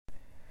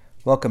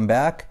Welcome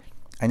back.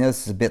 I know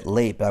this is a bit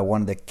late, but I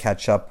wanted to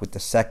catch up with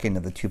the second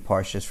of the two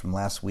Parshas from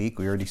last week.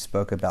 We already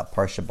spoke about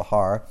Parsha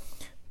Behar,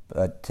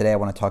 but today I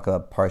want to talk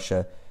about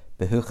Parsha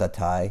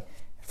Behukkotai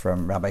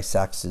from Rabbi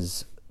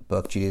Sacks'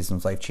 book,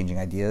 Judaism's Life-Changing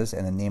Ideas,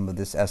 and the name of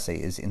this essay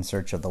is In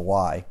Search of the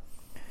Why.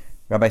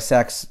 Rabbi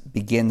Sacks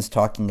begins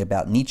talking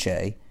about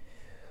Nietzsche,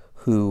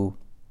 who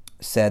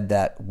said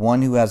that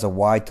one who has a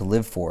why to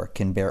live for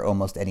can bear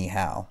almost any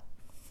how.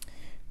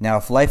 Now,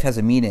 if life has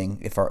a meaning,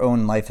 if our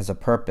own life has a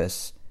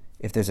purpose,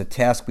 if there's a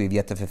task we have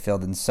yet to fulfill,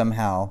 then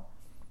somehow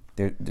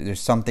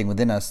there's something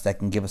within us that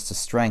can give us the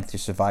strength to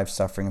survive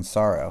suffering and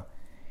sorrow.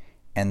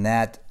 And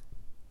that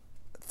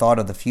thought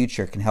of the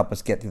future can help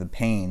us get through the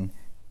pain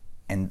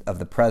and of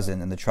the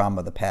present and the trauma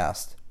of the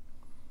past.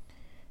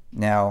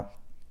 Now,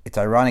 it's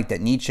ironic that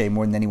Nietzsche,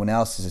 more than anyone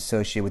else, is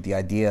associated with the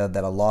idea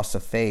that a loss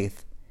of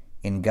faith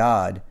in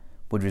God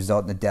would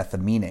result in the death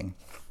of meaning.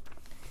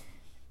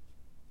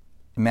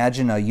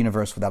 Imagine a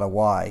universe without a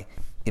why.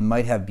 It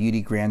might have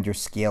beauty, grandeur,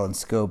 scale, and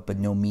scope, but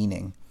no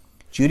meaning.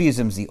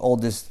 Judaism is the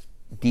oldest,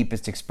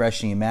 deepest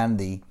expression of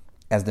humanity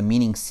as the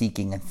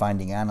meaning-seeking and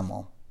finding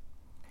animal.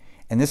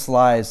 And this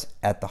lies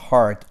at the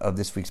heart of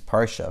this week's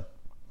Parsha.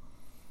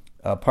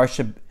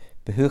 Parsha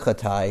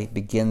Behukkotai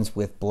begins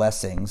with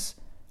blessings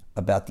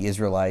about the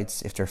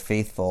Israelites if they're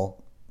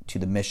faithful to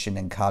the mission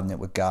and covenant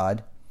with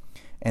God,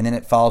 and then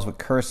it follows with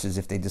curses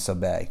if they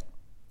disobey.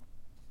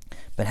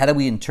 But how do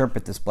we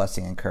interpret this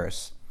blessing and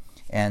curse?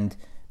 And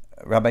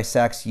Rabbi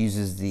Sacks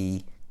uses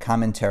the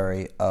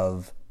commentary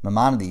of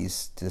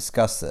Maimonides to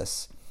discuss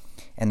this.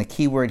 And the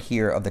key word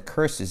here of the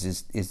curses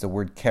is the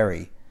word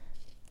keri,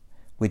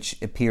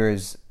 which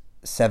appears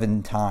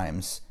 7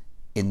 times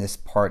in this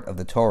part of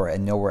the Torah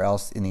and nowhere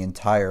else in the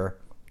entire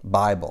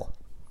Bible.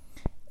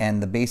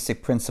 And the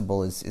basic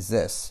principle is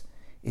this: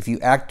 if you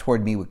act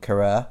toward me with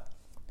kara,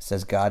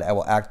 says God, I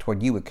will act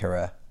toward you with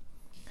kara.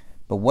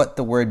 But what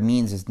the word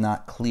means is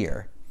not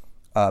clear.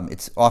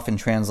 It's often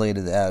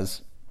translated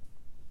as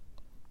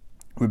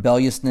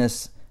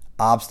rebelliousness,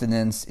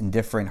 obstinance,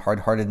 indifferent,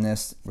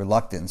 hard-heartedness,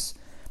 reluctance.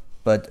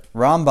 But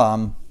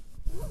Rambam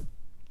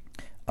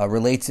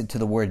relates it to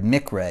the word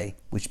mikre,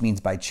 which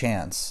means by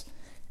chance.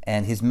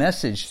 And his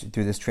message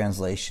through this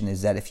translation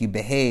is that if you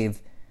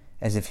behave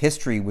as if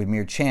history were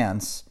mere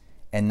chance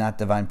and not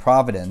divine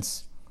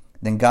providence,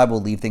 then God will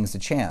leave things to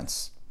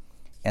chance.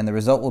 And the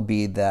result will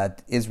be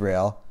that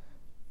Israel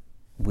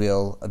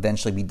will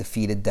eventually be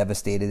defeated,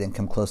 devastated, and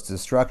come close to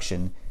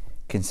destruction,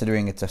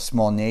 considering it's a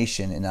small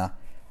nation in a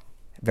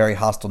very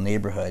hostile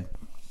neighborhood.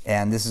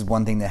 And this is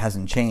one thing that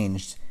hasn't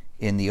changed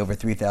in the over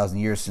 3,000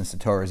 years since the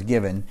Torah is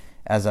given.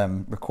 As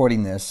I'm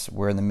recording this,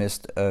 we're in the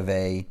midst of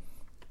a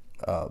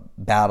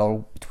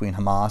battle between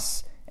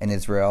Hamas and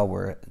Israel,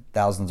 where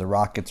thousands of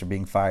rockets are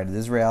being fired at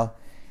Israel.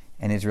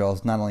 And Israel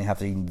is not only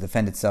having to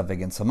defend itself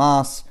against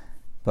Hamas,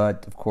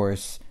 but, of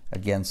course,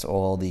 against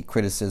all the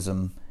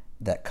criticism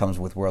that comes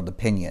with world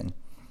opinion.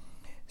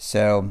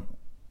 So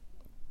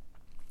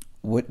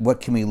what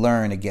can we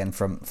learn, again,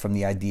 from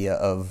the idea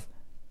of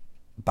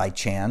by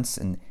chance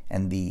and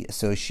the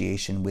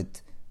association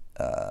with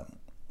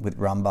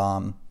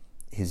Rambam,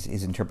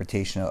 his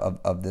interpretation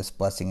of this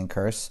blessing and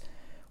curse?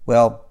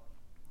 Well,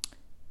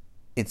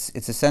 it's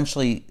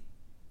essentially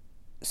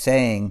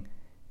saying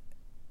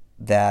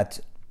that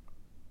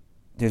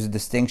there's a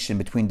distinction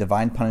between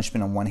divine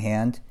punishment on one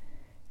hand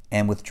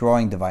and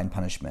withdrawing divine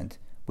punishment,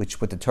 which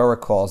what the Torah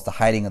calls the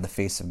hiding of the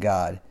face of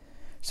God.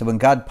 So when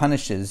God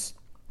punishes,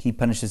 he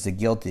punishes the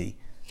guilty.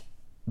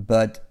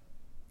 But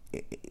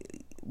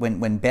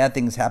when bad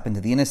things happen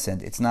to the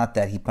innocent, it's not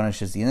that he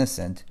punishes the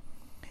innocent,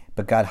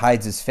 but God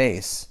hides his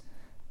face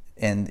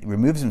and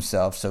removes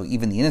himself so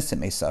even the innocent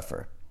may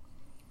suffer.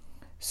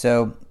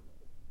 So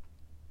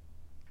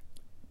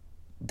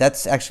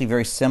that's actually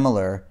very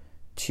similar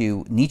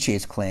to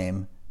Nietzsche's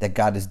claim that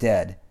God is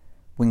dead.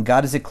 When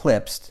God is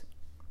eclipsed,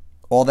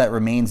 all that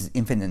remains is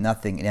infinite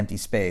nothing in empty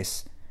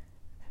space.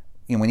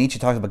 When Nietzsche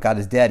talks about God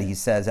is dead, he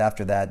says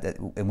after that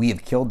we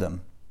have killed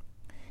him.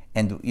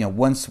 And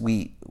once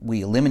we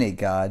eliminate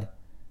God,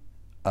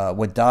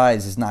 what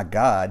dies is not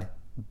God,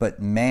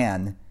 but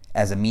man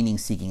as a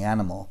meaning-seeking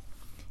animal.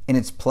 In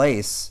its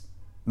place,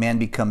 man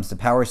becomes the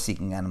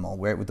power-seeking animal,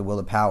 with the will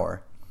of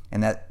power,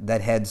 and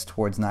that heads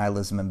towards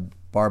nihilism and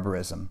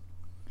barbarism.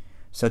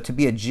 So to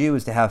be a Jew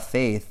is to have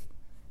faith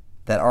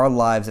that our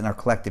lives and our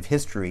collective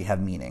history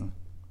have meaning.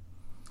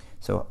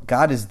 So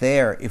God is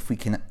there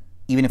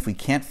even if we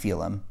can't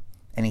feel him,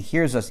 and he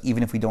hears us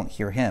even if we don't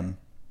hear him.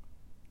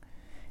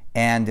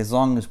 And as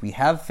long as we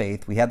have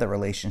faith, we have that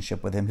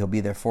relationship with him, he'll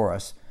be there for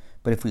us.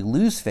 But if we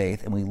lose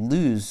faith and we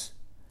lose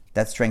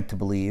that strength to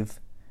believe,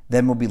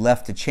 then we'll be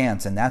left to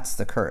chance, and that's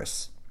the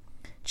curse.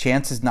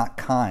 Chance is not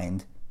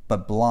kind,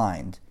 but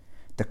blind.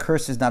 The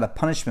curse is not a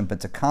punishment, but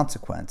it's a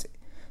consequence.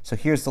 So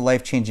here's the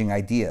life-changing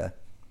idea.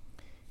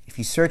 If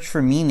you search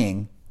for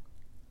meaning,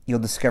 you'll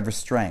discover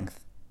strength.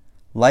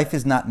 Life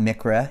is not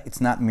mikra, it's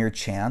not mere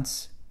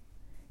chance.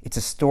 It's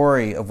a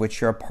story of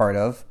which you're a part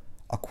of,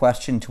 a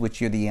question to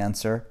which you're the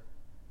answer,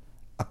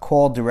 a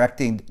call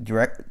directed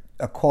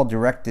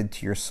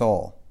to your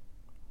soul.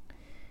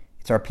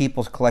 It's our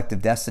people's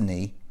collective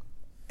destiny,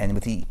 and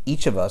with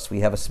each of us,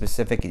 we have a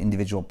specific and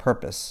individual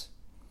purpose.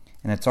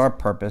 And it's our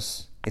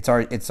purpose, it's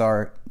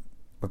our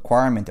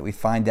requirement that we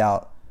find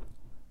out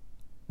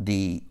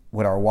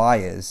what our why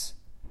is,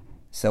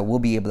 so we'll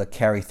be able to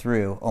carry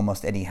through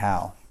almost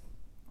anyhow.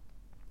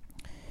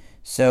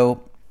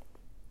 So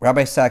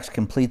Rabbi Sacks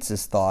completes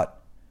this thought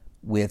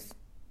with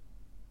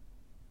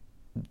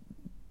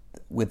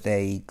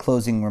a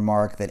closing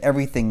remark that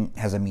everything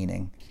has a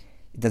meaning.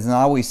 It does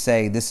not always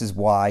say this is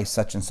why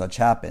such and such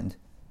happened.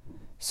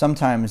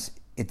 Sometimes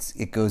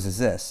it goes as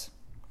this: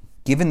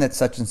 given that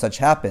such and such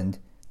happened,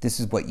 this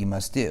is what you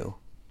must do.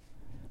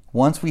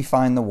 Once we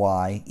find the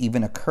why,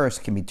 even a curse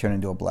can be turned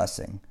into a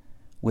blessing.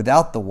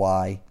 Without the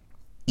why,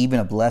 even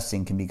a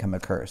blessing can become a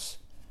curse.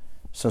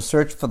 So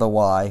search for the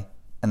why,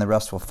 and the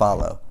rest will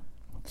follow: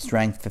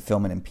 strength,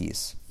 fulfillment, and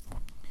peace.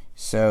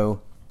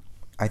 So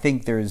I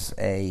think there's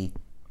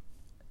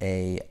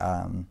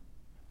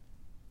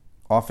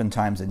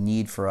oftentimes a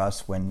need for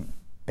us when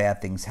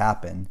bad things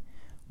happen,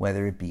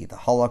 whether it be the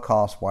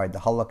Holocaust. Why did the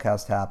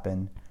Holocaust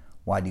happen?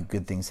 Why do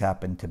bad things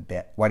happen to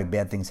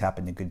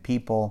good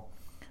people?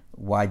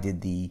 Why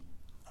did the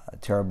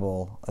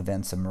terrible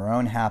events of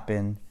Meron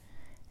happen?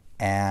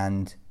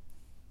 And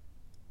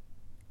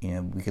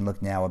we can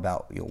look now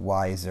about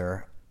why is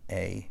there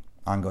a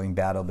ongoing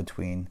battle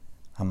between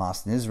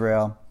Hamas and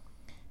Israel?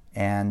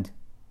 And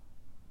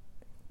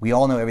we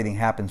all know everything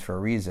happens for a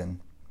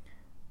reason,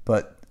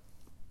 but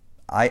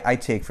I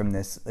take from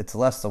this, it's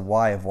less the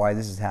why of why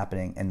this is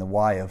happening and the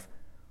why of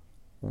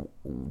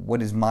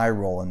what is my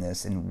role in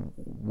this, and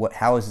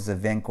how is this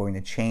event going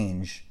to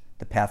change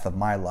the path of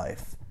my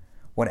life?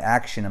 What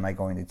action am I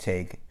going to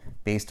take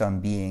based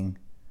on being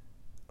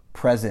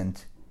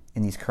present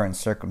in these current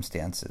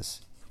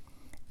circumstances?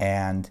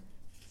 And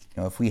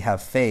if we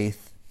have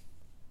faith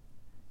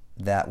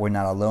that we're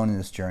not alone in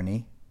this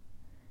journey,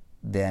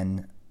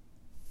 then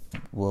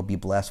we'll be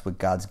blessed with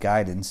God's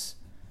guidance.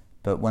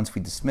 But once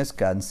we dismiss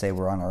God and say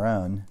we're on our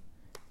own,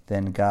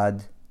 then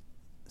God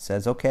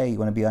says, okay, you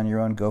want to be on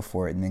your own, go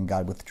for it. And then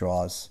God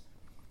withdraws.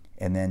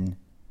 And then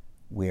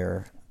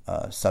we're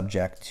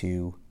subject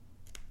to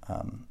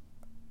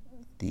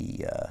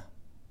the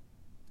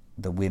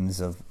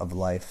whims of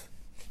life.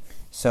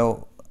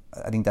 So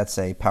I think that's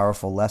a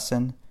powerful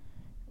lesson,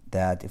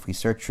 that if we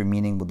search for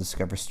meaning, we'll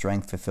discover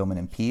strength, fulfillment,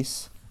 and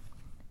peace.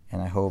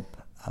 And I hope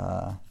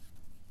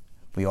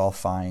we all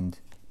find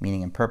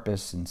meaning and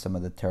purpose in some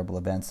of the terrible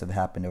events that have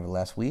happened over the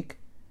last week.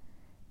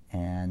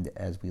 And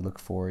as we look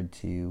forward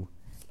to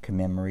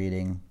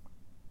commemorating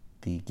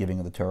the giving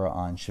of the Torah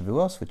on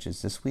Shavuos, which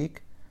is this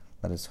week,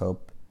 let us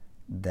hope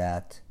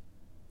that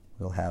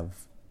we'll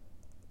have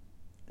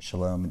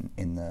shalom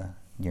in the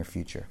near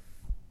future.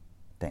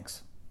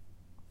 Thanks.